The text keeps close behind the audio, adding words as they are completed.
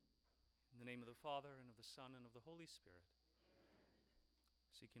name of the Father, and of the Son, and of the Holy Spirit.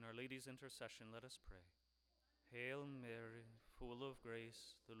 Seeking Our Lady's intercession, let us pray. Hail Mary, full of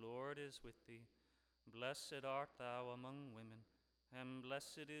grace, the Lord is with thee. Blessed art thou among women, and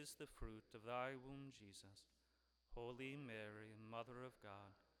blessed is the fruit of thy womb, Jesus. Holy Mary, Mother of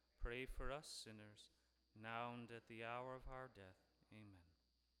God, pray for us sinners, now and at the hour of our death. Amen.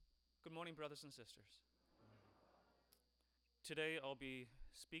 Good morning, brothers and sisters. Today I'll be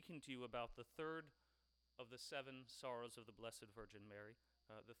speaking to you about the third of the 7 sorrows of the Blessed Virgin Mary.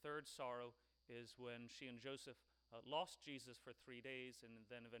 The third sorrow is when she and Joseph lost Jesus for 3 days and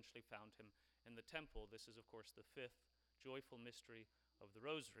then eventually found him in the temple. This is, of course, the 5th joyful mystery of the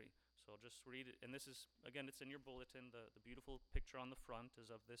rosary. So I'll just read it. And this is, again, it's in your bulletin. The beautiful picture on the front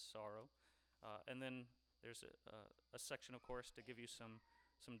is of this sorrow. And then there's a section, of course, to give you some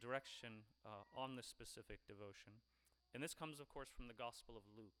direction on this specific devotion. And this comes, of course, from the Gospel of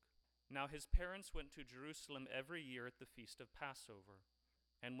Luke. Now his parents went to Jerusalem every year at the Feast of Passover.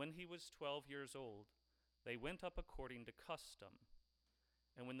 And when he was 12 years old, they went up according to custom.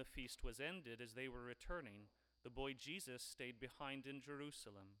 And when the feast was ended, as they were returning, the boy Jesus stayed behind in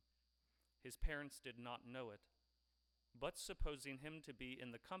Jerusalem. His parents did not know it. But supposing him to be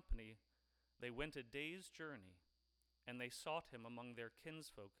in the company, they went a day's journey, and they sought him among their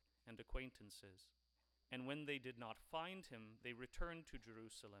kinsfolk and acquaintances. And when they did not find him, they returned to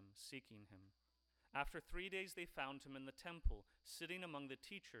Jerusalem, seeking him. After 3 days they found him in the temple, sitting among the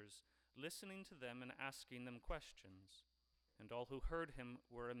teachers, listening to them and asking them questions. And all who heard him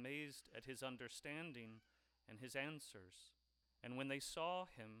were amazed at his understanding and his answers. And when they saw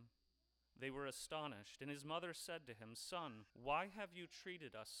him, they were astonished. And his mother said to him, "Son, why have you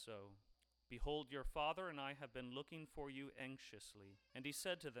treated us so? Behold, your father and I have been looking for you anxiously." And he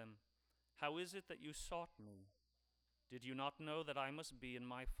said to them, "How is it that you sought me? Did you not know that I must be in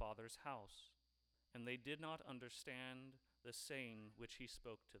my Father's house?" And they did not understand the saying which he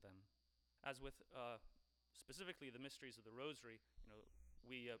spoke to them. As with specifically the mysteries of the Rosary,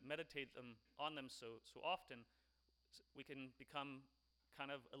 we meditate on them so often, we can become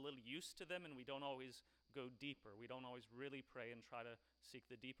kind of a little used to them, and we don't always go deeper. We don't always really pray and try to seek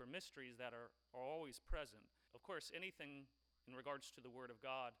the deeper mysteries that are always present. Of course, anything in regards to the Word of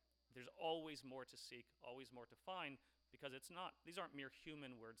God, there's always more to seek, always more to find, because these aren't mere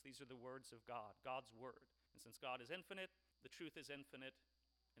human words. These are the words of God, God's Word. And since God is infinite, the truth is infinite,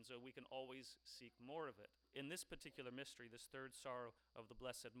 and so we can always seek more of it. In this particular mystery, this third sorrow of the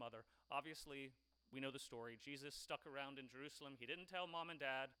Blessed Mother, obviously, we know the story. Jesus stuck around in Jerusalem. He didn't tell mom and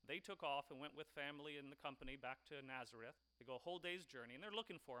dad. They took off and went with family and the company back to Nazareth. They go a whole day's journey, and they're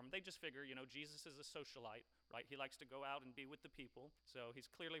looking for him. They just figure, Jesus is a socialite, right? He likes to go out and be with the people. So he's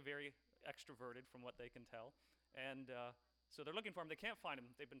clearly very extroverted from what they can tell. And so they're looking for him. They can't find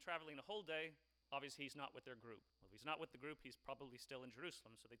him. They've been traveling a whole day. Obviously, he's not with their group. Well, if he's not with the group, he's probably still in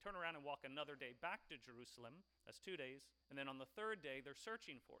Jerusalem. So they turn around and walk another day back to Jerusalem. That's 2 days. And then on the third day, they're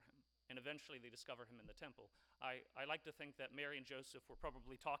searching for him. And eventually they discover him in the temple. I like to think that Mary and Joseph were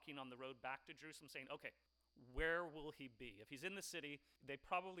probably talking on the road back to Jerusalem, saying, okay, where will he be? If he's in the city, they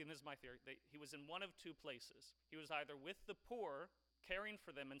probably, and this is my theory, he was in one of 2 places. He was either with the poor, caring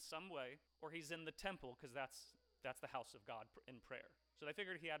for them in some way, or he's in the temple, because that's the house of God in prayer. So they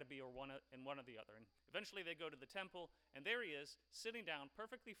figured he had to be in one or the other. And eventually they go to the temple, and there he is, sitting down,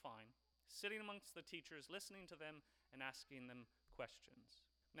 perfectly fine, sitting amongst the teachers, listening to them and asking them questions.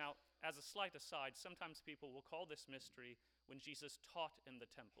 Now, as a slight aside, sometimes people will call this mystery when Jesus taught in the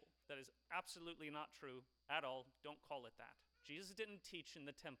temple. That is absolutely not true at all. Don't call it that. Jesus didn't teach in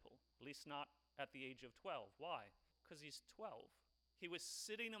the temple, at least not at the age of 12. Why? Because he's 12. He was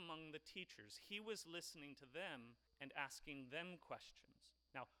sitting among the teachers. He was listening to them and asking them questions.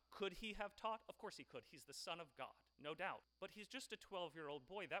 Now, could he have taught? Of course he could. He's the Son of God, no doubt. But he's just a 12-year-old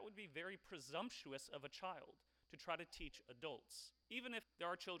boy. That would be very presumptuous of a child to try to teach adults. Even if there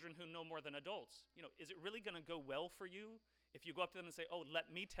are children who know more than adults, is it really going to go well for you if you go up to them and say, "Oh,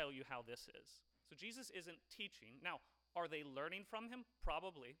 let me tell you how this is"? So Jesus isn't teaching. Now, are they learning from him?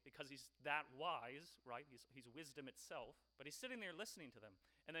 Probably, because he's that wise, right? He's wisdom itself. But he's sitting there listening to them.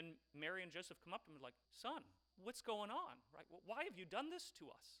 And then Mary and Joseph come up to him and like, "Son, what's going on? Right? Why have you done this to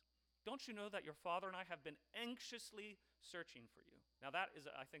us? Don't you know that your father and I have been anxiously searching for you?" Now that is,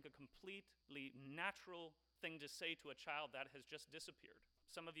 I think, a completely natural thing to say to a child that has just disappeared.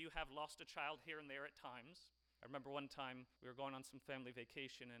 Some of you have lost a child here and there at times. I remember one time we were going on some family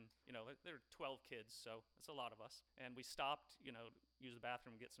vacation, and there were 12 kids, so that's a lot of us. And we stopped, use the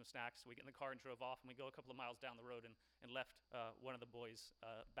bathroom, get some snacks. We get in the car and drove off, and we go a couple of miles down the road and left one of the boys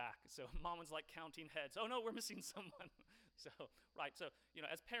back. So mom was like counting heads. Oh no, we're missing someone. Right. So,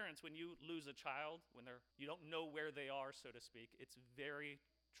 as parents, when you lose a child, you don't know where they are, so to speak, it's very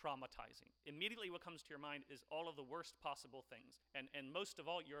traumatizing. Immediately what comes to your mind is all of the worst possible things. And most of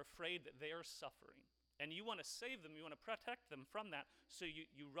all, you're afraid that they are suffering. And you want to save them, you want to protect them from that, so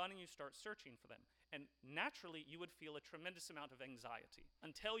you run and you start searching for them. And naturally, you would feel a tremendous amount of anxiety.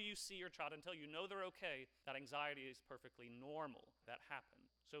 Until you see your child, until you know they're okay, that anxiety is perfectly normal. That happened.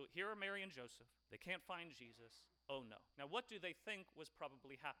 So here are Mary and Joseph. They can't find Jesus. Oh no. Now, what do they think was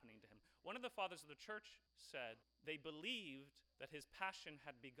probably happening to him? One of the fathers of the church said they believed that his passion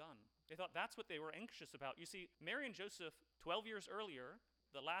had begun. They thought that's what they were anxious about. You see, Mary and Joseph, 12 years earlier,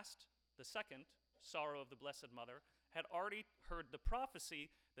 the second sorrow of the Blessed Mother, had already heard the prophecy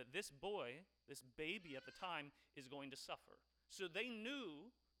that this boy, this baby at the time, is going to suffer. So they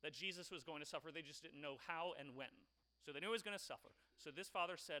knew that Jesus was going to suffer. They just didn't know how and when. So they knew he was going to suffer. So this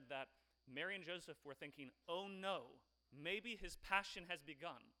father said that Mary and Joseph were thinking, oh no, maybe his passion has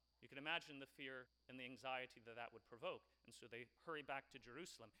begun. You can imagine the fear and the anxiety that would provoke. And so they hurry back to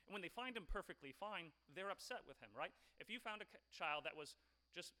Jerusalem. And when they find him perfectly fine, they're upset with him, right? If you found a child that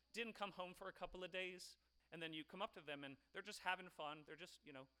didn't come home for a couple of days, and then you come up to them and they're just having fun, they're just,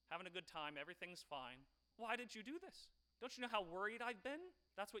 having a good time, everything's fine. Why did you do this? Don't you know how worried I've been?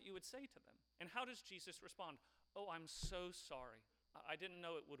 That's what you would say to them. And how does Jesus respond? Oh, I'm so sorry. I didn't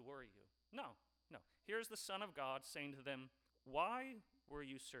know it would worry you. No. Here's the Son of God saying to them, why were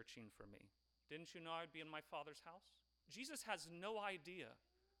you searching for me? Didn't you know I'd be in my Father's house? Jesus has no idea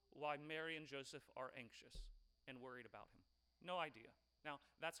why Mary and Joseph are anxious and worried about him. No idea. Now,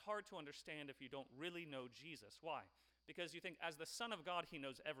 that's hard to understand if you don't really know Jesus. Why? Because you think, as the Son of God, he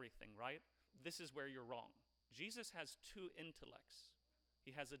knows everything, right? This is where you're wrong. Jesus has two intellects.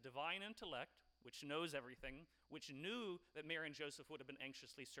 He has a divine intellect, which knows everything, which knew that Mary and Joseph would have been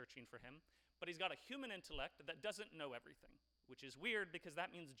anxiously searching for him, but he's got a human intellect that doesn't know everything, which is weird because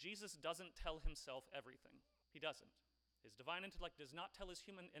that means Jesus doesn't tell himself everything. He doesn't. His divine intellect does not tell his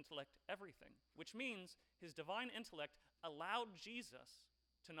human intellect everything, which means his divine intellect allowed Jesus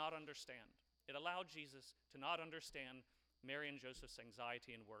to not understand. It allowed Jesus to not understand Mary and Joseph's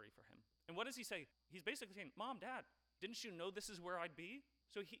anxiety and worry for him. And what does he say? He's basically saying, Mom, Dad, didn't you know this is where I'd be?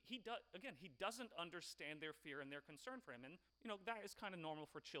 So he doesn't understand their fear and their concern for him. And, that is kind of normal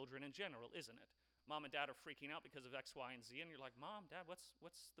for children in general, isn't it? Mom and Dad are freaking out because of X, Y, and Z, and you're like, Mom, Dad, what's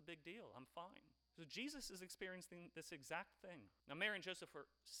the big deal? I'm fine. So Jesus is experiencing this exact thing. Now, Mary and Joseph are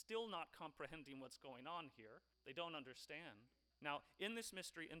still not comprehending what's going on here. They don't understand. Now, in this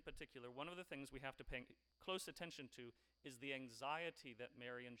mystery in particular, one of the things we have to pay close attention to is the anxiety that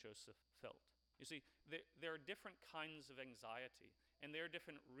Mary and Joseph felt. You see, there are different kinds of anxiety, and there are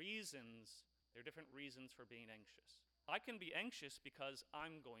different reasons for being anxious. I can be anxious because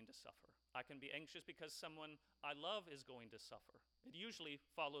I'm going to suffer. I can be anxious because someone I love is going to suffer. It usually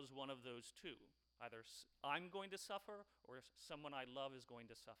follows one of those two. Either I'm going to suffer or someone I love is going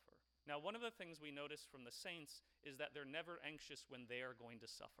to suffer. Now, one of the things we notice from the saints is that they're never anxious when they are going to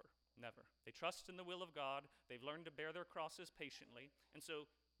suffer. Never. They trust in the will of God. They've learned to bear their crosses patiently. And so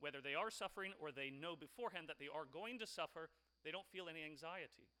whether they are suffering or they know beforehand that they are going to suffer, they don't feel any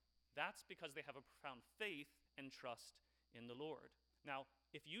anxiety. That's because they have a profound faith and trust in the Lord. Now,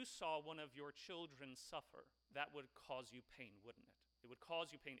 if you saw one of your children suffer, that would cause you pain, wouldn't it? It would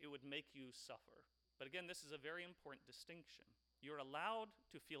cause you pain. It would make you suffer. But again, this is a very important distinction. You're allowed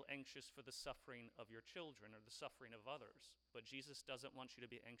to feel anxious for the suffering of your children or the suffering of others, but Jesus doesn't want you to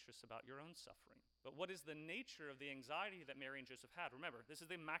be anxious about your own suffering. But what is the nature of the anxiety that Mary and Joseph had? Remember, this is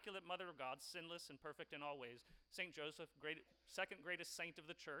the Immaculate Mother of God, sinless and perfect in all ways. St. Joseph, second greatest saint of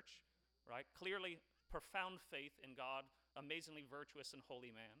the church, right? Clearly profound faith in God, amazingly virtuous and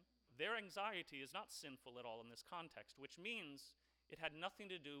holy man. Their anxiety is not sinful at all in this context, which means it had nothing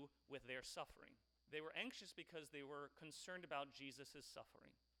to do with their suffering. They were anxious because they were concerned about Jesus'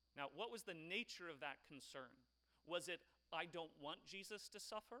 suffering. Now, what was the nature of that concern? Was it, I don't want Jesus to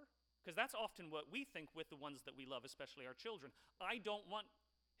suffer? Because that's often what we think with the ones that we love, especially our children. I don't want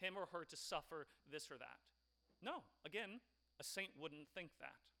him or her to suffer this or that. No, again, a saint wouldn't think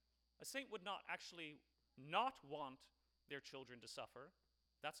that. A saint would not actually not want their children to suffer.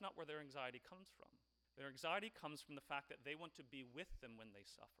 That's not where their anxiety comes from. Their anxiety comes from the fact that they want to be with them when they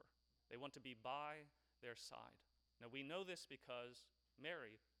suffer. They want to be by their side. Now, we know this because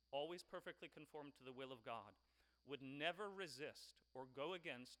Mary, always perfectly conformed to the will of God, would never resist or go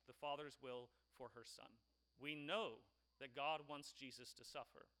against the Father's will for her Son. We know that God wants Jesus to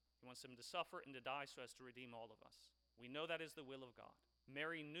suffer. He wants him to suffer and to die so as to redeem all of us. We know that is the will of God.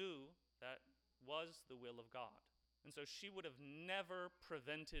 Mary knew that was the will of God. And so she would have never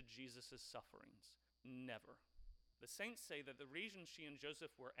prevented Jesus' sufferings. Never. The saints say that the reason she and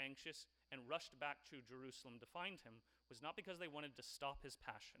Joseph were anxious and rushed back to Jerusalem to find him was not because they wanted to stop his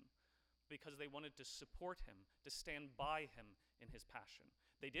passion, because they wanted to support him, to stand by him in his passion.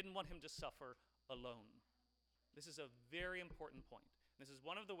 They didn't want him to suffer alone. This is a very important point. This is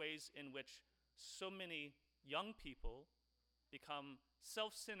one of the ways in which so many young people become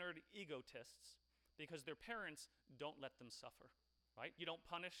self-centered egotists because their parents don't let them suffer, right? You don't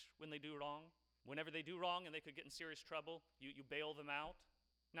punish when they do wrong. Whenever they do wrong and they could get in serious trouble, you bail them out.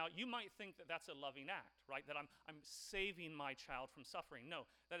 Now, you might think that that's a loving act, right? That I'm saving my child from suffering. No,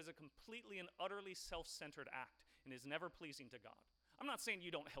 that is a completely and utterly self-centered act and is never pleasing to God. I'm not saying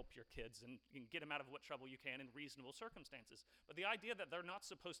you don't help your kids and you can get them out of what trouble you can in reasonable circumstances, but the idea that they're not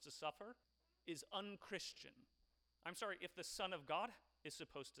supposed to suffer is unchristian. I'm sorry, if the Son of God is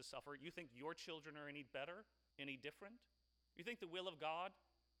supposed to suffer, you think your children are any better, any different? You think the will of God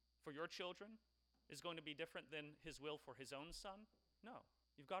for your children is going to be different than his will for his own son? No,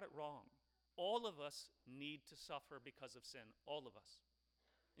 you've got it wrong. All of us need to suffer because of sin, all of us.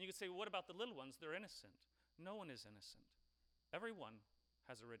 And you could say, well, what about the little ones? They're innocent. No one is innocent. Everyone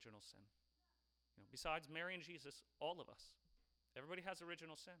has original sin. Besides Mary and Jesus, all of us. Everybody has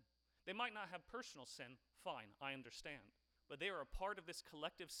original sin. They might not have personal sin, fine, I understand. But they are a part of this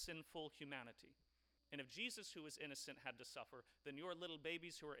collective sinful humanity. And if Jesus, who is innocent, had to suffer, then your little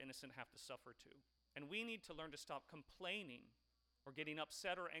babies who are innocent have to suffer too. And we need to learn to stop complaining or getting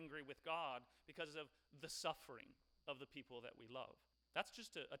upset or angry with God because of the suffering of the people that we love. That's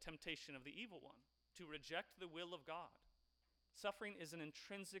just a temptation of the evil one, to reject the will of God. Suffering is an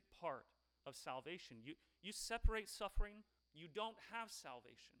intrinsic part of salvation. You separate suffering, you don't have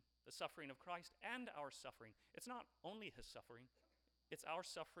salvation. The suffering of Christ and our suffering. It's not only his suffering, it's our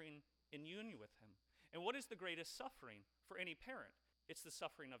suffering in union with him. And what is the greatest suffering for any parent? It's the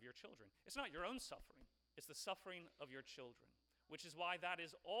suffering of your children. It's not your own suffering, it's the suffering of your children, which is why that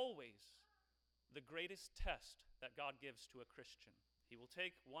is always the greatest test that God gives to a Christian. He will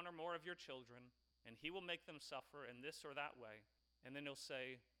take one or more of your children and he will make them suffer in this or that way, and then he'll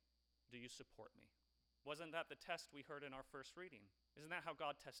say, do you support me? Wasn't that the test we heard in our first reading? Isn't that how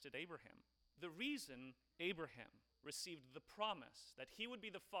God tested Abraham? The reason Abraham received the promise that he would be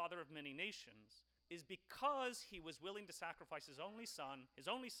the father of many nations is because he was willing to sacrifice his only son,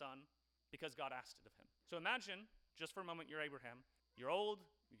 because God asked it of him. So imagine, just for a moment, you're Abraham. You're old,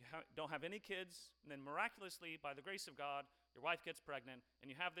 you don't have any kids, and then miraculously, by the grace of God, your wife gets pregnant,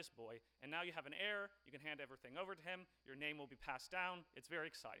 and you have this boy, and now you have an heir, you can hand everything over to him, your name will be passed down, it's very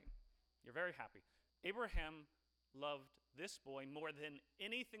exciting. You're very happy. Abraham loved this boy more than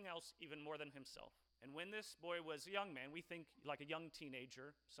anything else, even more than himself. And when this boy was a young man, we think like a young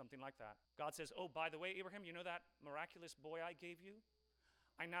teenager, something like that, God says, oh, by the way, Abraham, you know that miraculous boy I gave you?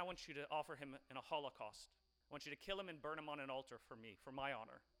 I now want you to offer him in a holocaust. I want you to kill him and burn him on an altar for me, for my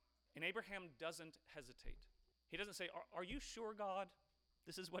honor. And Abraham doesn't hesitate. He doesn't say, are you sure, God,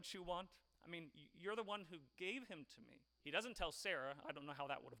 this is what you want? I mean, you're the one who gave him to me. He doesn't tell Sarah. I don't know how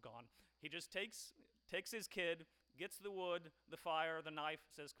that would have gone. He just takes his kid, gets the wood, the fire, the knife,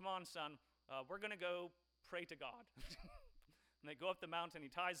 says, come on, son, we're going to go pray to God. And they go up the mountain. He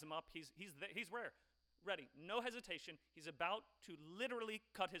ties him up. He's where? Ready. No hesitation. He's about to literally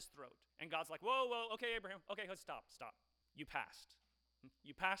cut his throat. And God's like, whoa, okay, Abraham. Okay, stop. You passed.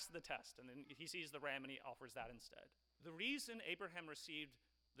 You passed the test. And then he sees the ram and he offers that instead. The reason Abraham received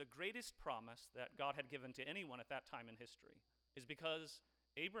the greatest promise that God had given to anyone at that time in history is because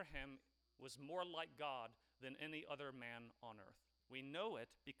Abraham was more like God than any other man on earth. We know it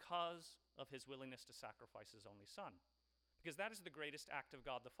because of his willingness to sacrifice his only son, because that is the greatest act of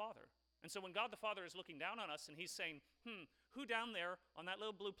God the Father. And so when God the Father is looking down on us and he's saying, who down there on that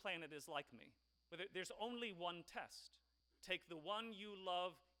little blue planet is like me? But there's only one test. Take the one you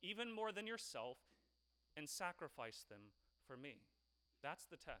love even more than yourself and sacrifice them for me. That's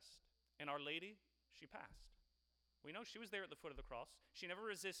the test. And Our Lady, she passed. We know she was there at the foot of the cross. She never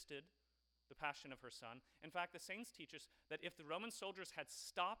resisted the passion of her son. In fact, the saints teach us that if the Roman soldiers had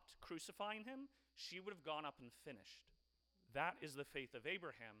stopped crucifying him, she would have gone up and finished. That is the faith of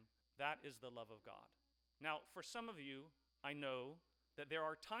Abraham. That is the love of God. Now, for some of you, I know that there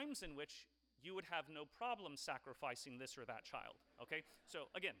are times in which you would have no problem sacrificing this or that child, okay? So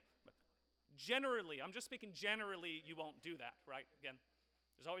again, generally, I'm just speaking generally, you won't do that, right? Again,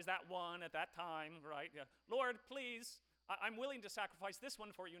 there's always that one at that time, right? Yeah. Lord, please, I'm willing to sacrifice this one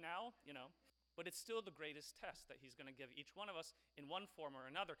for you now, But it's still the greatest test that he's going to give each one of us in one form or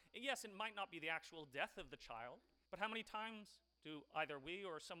another. And yes, it might not be the actual death of the child, but how many times do either we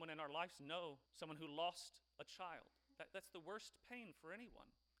or someone in our lives know someone who lost a child? That's the worst pain for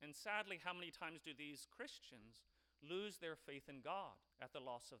anyone. And sadly, how many times do these Christians lose their faith in God at the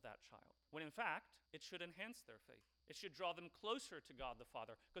loss of that child, when in fact, it should enhance their faith. It should draw them closer to God the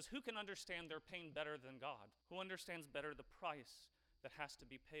Father, because who can understand their pain better than God? Who understands better the price that has to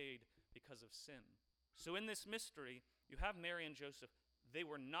be paid because of sin? So in this mystery, you have Mary and Joseph. They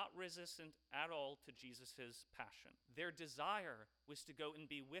were not resistant at all to Jesus' passion. Their desire was to go and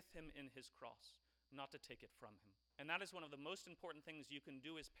be with him in his cross, not to take it from him. And that is one of the most important things you can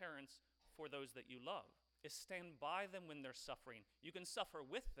do as parents for those that you love, is stand by them when they're suffering. You can suffer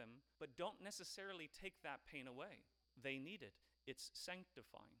with them, but don't necessarily take that pain away. They need it. It's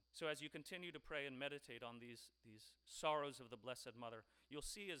sanctifying. So as you continue to pray and meditate on these sorrows of the Blessed Mother, you'll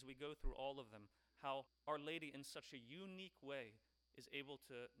see as we go through all of them how Our Lady in such a unique way is able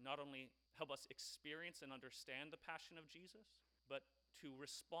to not only help us experience and understand the passion of Jesus, but to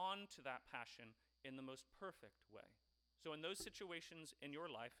respond to that passion in the most perfect way. So in those situations in your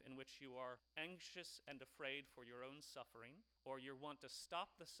life in which you are anxious and afraid for your own suffering, or you want to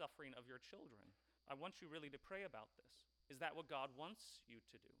stop the suffering of your children, I want you really to pray about this. Is that what God wants you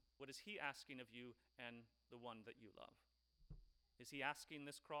to do? What is he asking of you and the one that you love? Is he asking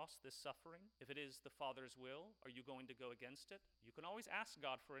this cross, this suffering? If it is the Father's will, are you going to go against it? You can always ask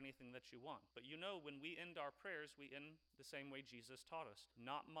God for anything that you want. But you know, when we end our prayers, we end the same way Jesus taught us.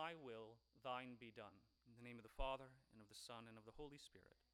 Not my will, thine be done. In the name of the Father, and of the Son, and of the Holy Spirit.